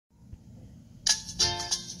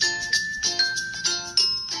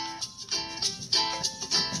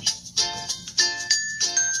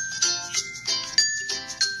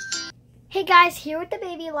Hey guys, here with the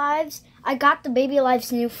Baby Lives. I got the Baby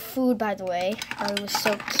Lives new food, by the way. It was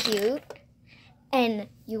so cute. And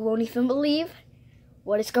you won't even believe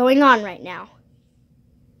what is going on right now.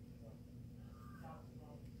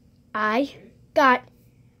 I got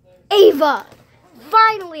Ava.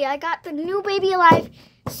 Finally, I got the new Baby Alive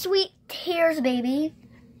Sweet Tears baby.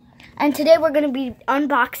 And today we're going to be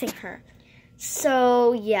unboxing her.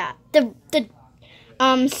 So, yeah. The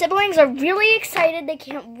siblings are really excited. They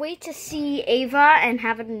can't wait to see Ava and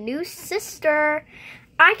have a new sister.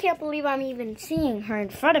 I can't believe I'm even seeing her in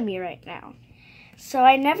front of me right now. So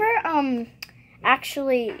I never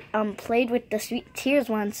actually played with the Sweet Tears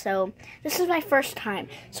one, so this is my first time.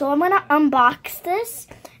 So I'm gonna unbox this,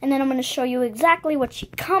 and then I'm gonna show you exactly what she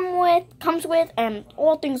comes with, and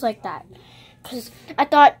all things like that. Because I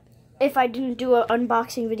thought if I didn't do an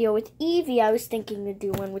unboxing video with Evie, I was thinking to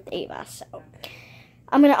do one with Ava. So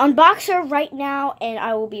I'm gonna unbox her right now, and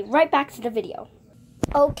I will be right back to the video.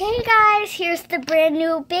 Okay guys, here's the brand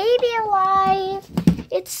new Baby Alive.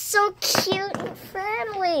 It's so cute and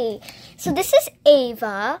friendly. So this is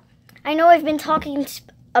Ava. I know I've been talking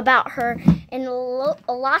about her in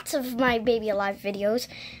lots of my Baby Alive videos,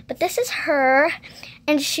 but this is her,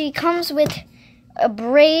 and she comes with a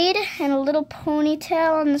braid and a little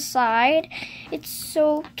ponytail on the side. It's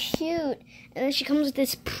so cute. And then she comes with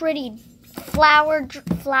this pretty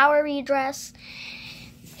flowery dress.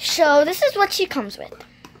 So this is what she comes with.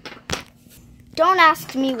 Don't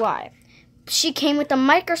ask me why. She came with a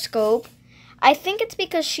microscope. I think it's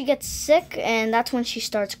because she gets sick and that's when she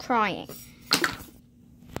starts crying.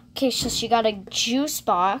 Okay, so she got a juice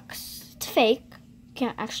box. It's fake.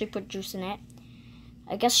 Can't actually put juice in it.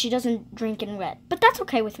 I guess she doesn't drink in wet, but that's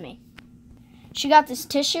okay with me. She got this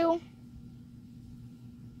tissue.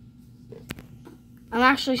 I'm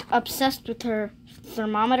actually obsessed with her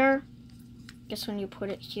thermometer. I guess when you put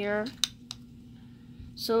it here.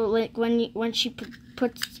 So like when she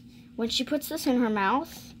puts this in her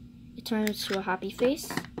mouth, it turns to a happy face.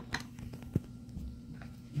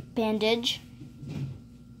 Bandage.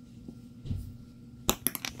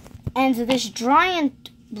 And this giant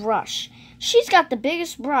brush. She's got the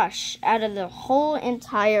biggest brush out of the whole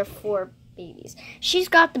entire 4 babies. She's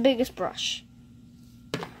got the biggest brush.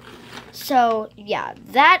 So, yeah,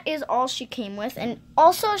 that is all she came with. And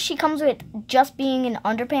also, she comes with just being in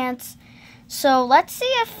underpants. So, let's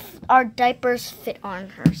see if our diapers fit on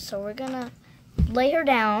her. So, we're going to lay her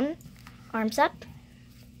down, arms up.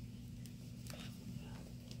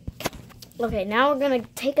 Okay, now we're going to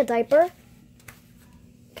take a diaper.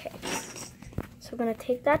 Okay, so we're going to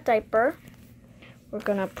take that diaper. We're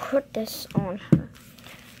going to put this on her.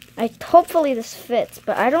 Hopefully this fits,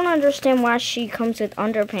 but I don't understand why she comes with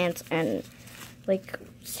underpants and, like,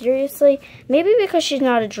 seriously? Maybe because she's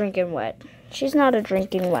not a drinking wet. She's not a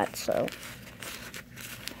drinking wet, so.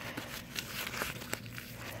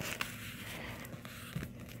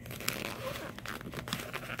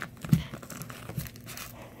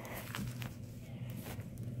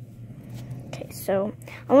 Okay, so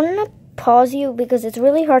I want to pause you because it's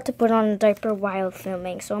really hard to put on a diaper while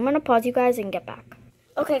filming. So I'm going to pause you guys and get back.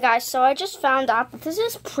 Okay guys, so I just found out that this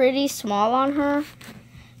is pretty small on her,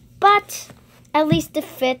 but at least it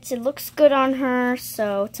fits. It looks good on her,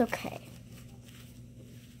 so it's okay.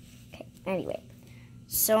 Okay, anyway,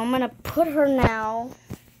 so I'm gonna put her now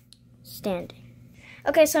standing.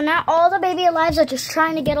 Okay, so now all the Baby Alives are just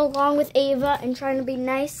trying to get along with Ava and trying to be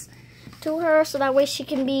nice to her, so that way she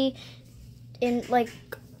can be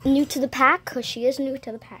new to the pack, because she is new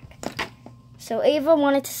to the pack. So Ava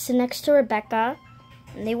wanted to sit next to Rebecca,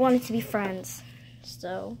 and they wanted to be friends.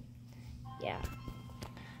 So, yeah.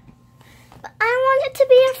 But I wanted to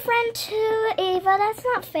be a friend too, Ava. That's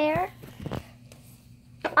not fair.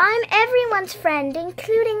 I'm everyone's friend,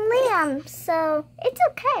 including Liam. So, it's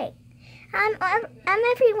okay. I'm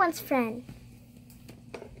everyone's friend.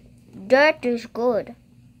 That is good.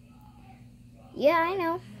 Yeah, I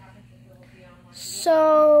know.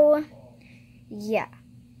 So, yeah.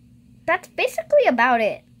 That's basically about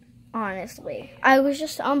it. Honestly, I was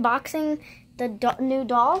just unboxing the new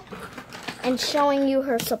doll and showing you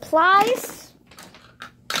her supplies.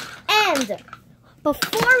 And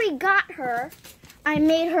before we got her, I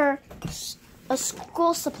made her a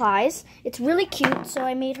school supplies. It's really cute, so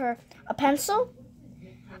I made her a pencil,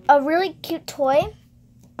 a really cute toy.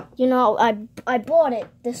 You know, I bought it.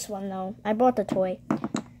 This one though, I bought the toy.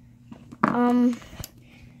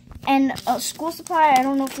 And a school supply, I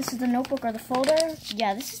don't know if this is the notebook or the folder.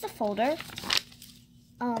 Yeah, this is the folder.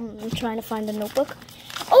 I'm trying to find the notebook.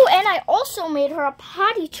 Oh, and I also made her a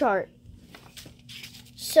potty chart.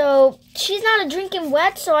 So she's not a drinking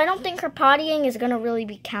wet, so I don't think her pottying is going to really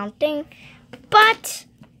be counting. But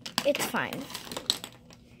it's fine.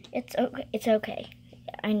 It's okay. It's okay.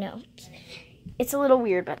 I know. It's a little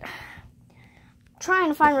weird, but I'm trying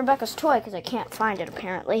to find Rebecca's toy because I can't find it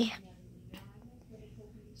apparently.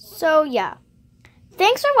 So yeah.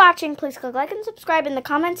 Thanks for watching. Please click like and subscribe in the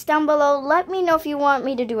comments down below. Let me know if you want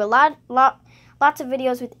me to do lots of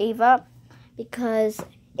videos with Ava, because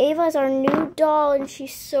Ava is our new doll and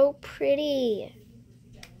she's so pretty.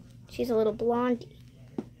 She's a little blondie.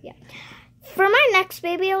 Yeah. For my next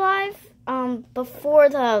baby alive, before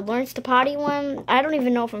the learns to potty one, I don't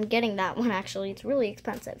even know if I'm getting that one actually. It's really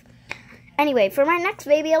expensive. Anyway, for my next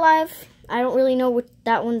baby alive, I don't really know what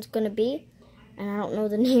that one's going to be, and I don't know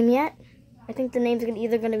the name yet. I think the name's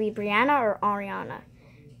either going to be Brianna or Ariana.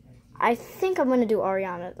 I think I'm going to do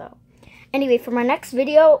Ariana, though. Anyway, for my next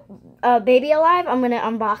video, Baby Alive, I'm going to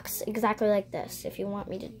unbox exactly like this, if you want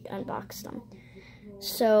me to unbox them.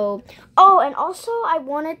 So, oh, and also I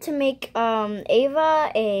wanted to make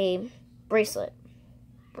Ava a bracelet.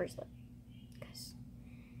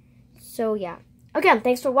 So, yeah. Again,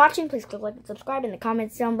 thanks for watching. Please click like and subscribe in the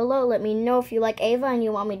comments down below. Let me know if you like Ava and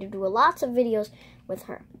you want me to do lots of videos with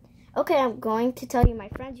her. Okay, I'm going to tell you my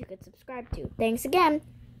friends you could subscribe to. Thanks again.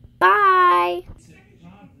 Bye.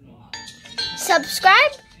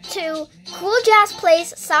 Subscribe to Cool Jazz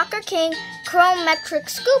Plays, Soccer King, Chrome Metric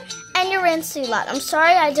Scoop, and your Sulot. I'm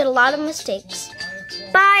sorry I did a lot of mistakes.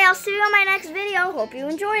 Bye. I'll see you on my next video. Hope you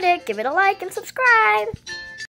enjoyed it. Give it a like and subscribe.